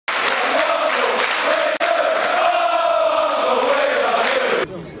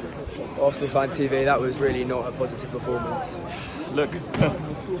ArsenalFanTV. That was really not a positive performance. Look,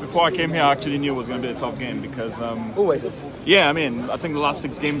 before I came here, I actually knew it was going to be a tough game because... always is. Yeah, I mean, I think the last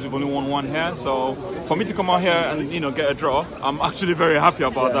 6 games we've only won 1 here. So for me to come out here and, you know, get a draw, I'm actually very happy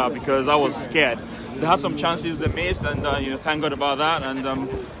about that because I was scared. They had some chances they missed, and you know, thank God about that. And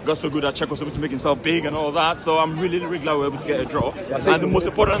got so good that Czech was able to make himself big and all that. So I'm really, really glad we were able to get a draw. And the most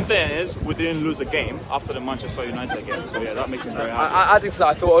important thing is we didn't lose a game after the Manchester United game. So yeah, that makes me very happy. Adding to that,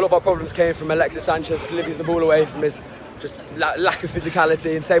 I thought a lot of our problems came from Alexis Sanchez delivering the ball away from his just lack of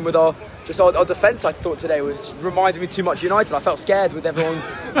physicality, and same with our defence. I thought today was just reminding me too much United. I felt scared with everyone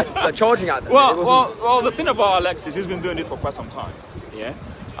charging at them. Well, the thing about Alexis, he's been doing this for quite some time. Yeah.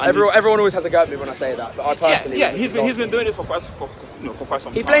 Everyone always has a go at me when I say that, but I personally... Yeah, he's been doing this for quite some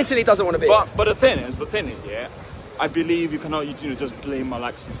time. He blatantly doesn't want to be. But the thing is, yeah, I believe you cannot just blame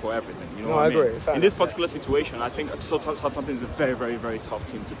Alexis for everything. You know what I mean? Agree. In this particular situation, I think Southampton is a very, very, very tough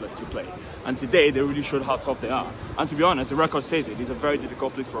team to play. And today, they really showed how tough they are. And to be honest, the record says it. It's a very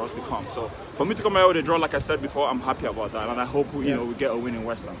difficult place for us to come. So for me to come out with a draw, like I said before, I'm happy about that. And I hope we get a win in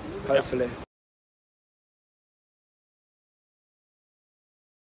West Ham. Hopefully.